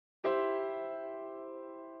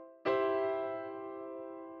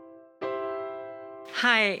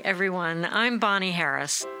Hi, everyone. I'm Bonnie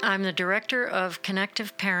Harris. I'm the Director of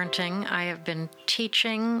Connective Parenting. I have been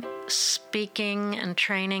teaching, speaking, and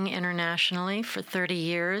training internationally for 30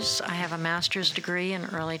 years. I have a master's degree in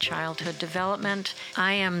early childhood development.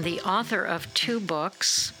 I am the author of 2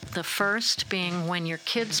 books, the first being When Your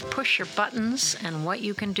Kids Push Your Buttons and What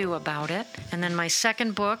You Can Do About It. And then my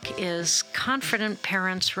second book is Confident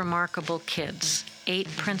Parents, Remarkable Kids, 8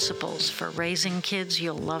 Principles for Raising Kids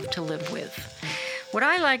You'll Love to Live With. What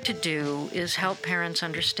I like to do is help parents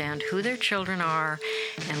understand who their children are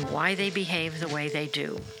and why they behave the way they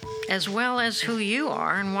do, as well as who you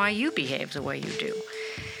are and why you behave the way you do.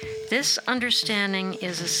 This understanding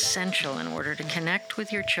is essential in order to connect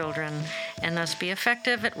with your children and thus be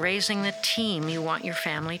effective at raising the team you want your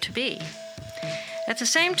family to be. At the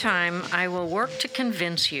same time, I will work to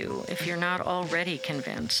convince you, if you're not already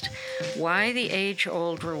convinced, why the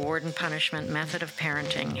age-old reward and punishment method of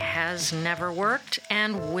parenting has never worked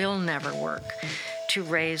and will never work to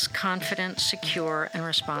raise confident, secure, and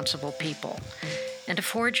responsible people, and to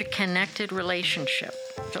forge a connected relationship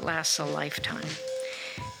that lasts a lifetime.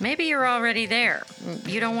 Maybe you're already there.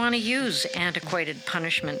 You don't want to use antiquated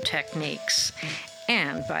punishment techniques.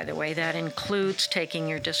 And, by the way, that includes taking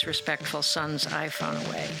your disrespectful son's iPhone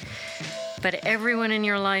away. But everyone in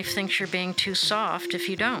your life thinks you're being too soft if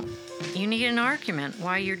you don't. You need an argument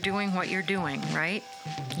why you're doing what you're doing, right?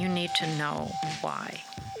 You need to know why.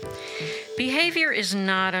 Behavior is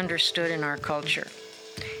not understood in our culture,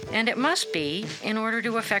 and it must be in order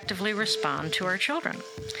to effectively respond to our children.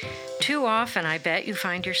 Too often, I bet you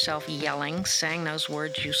find yourself yelling, saying those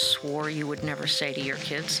words you swore you would never say to your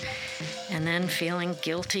kids, and then feeling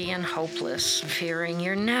guilty and hopeless, fearing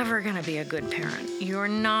you're never going to be a good parent. You're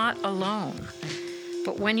not alone.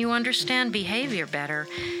 But when you understand behavior better,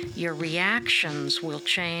 your reactions will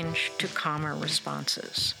change to calmer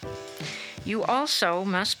responses. You also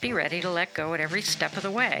must be ready to let go at every step of the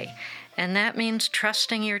way, and that means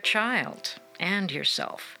trusting your child and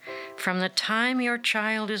yourself. From the time your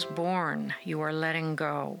child is born, you are letting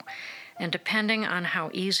go. And depending on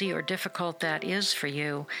how easy or difficult that is for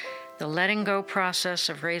you, the letting go process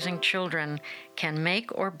of raising children can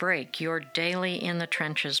make or break your daily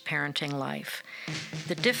in-the-trenches parenting life.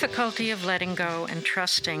 The difficulty of letting go and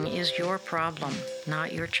trusting is your problem,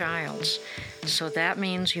 not your child's. So that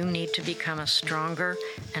means you need to become a stronger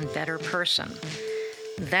and better person.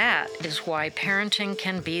 That is why parenting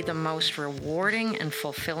can be the most rewarding and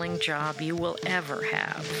fulfilling job you will ever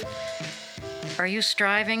have. Are you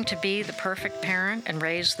striving to be the perfect parent and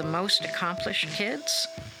raise the most accomplished kids?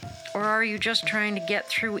 Or are you just trying to get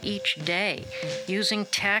through each day using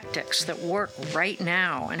tactics that work right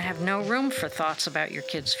now and have no room for thoughts about your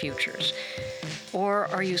kids' futures? Or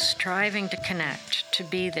are you striving to connect, to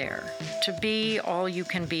be there, to be all you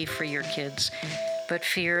can be for your kids, but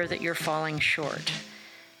fear that you're falling short?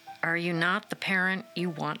 Are you not the parent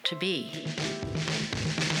you want to be?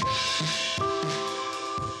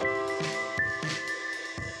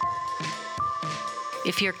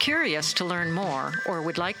 If you're curious to learn more or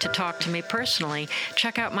would like to talk to me personally,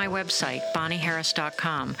 check out my website,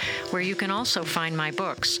 bonnieharris.com, where you can also find my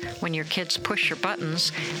books, When Your Kids Push Your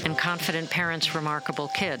Buttons and Confident Parents, Remarkable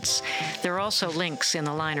Kids. There are also links in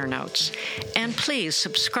the liner notes. And please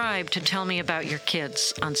subscribe to Tell Me About Your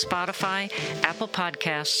Kids on Spotify, Apple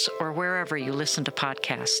Podcasts, or wherever you listen to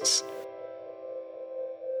podcasts.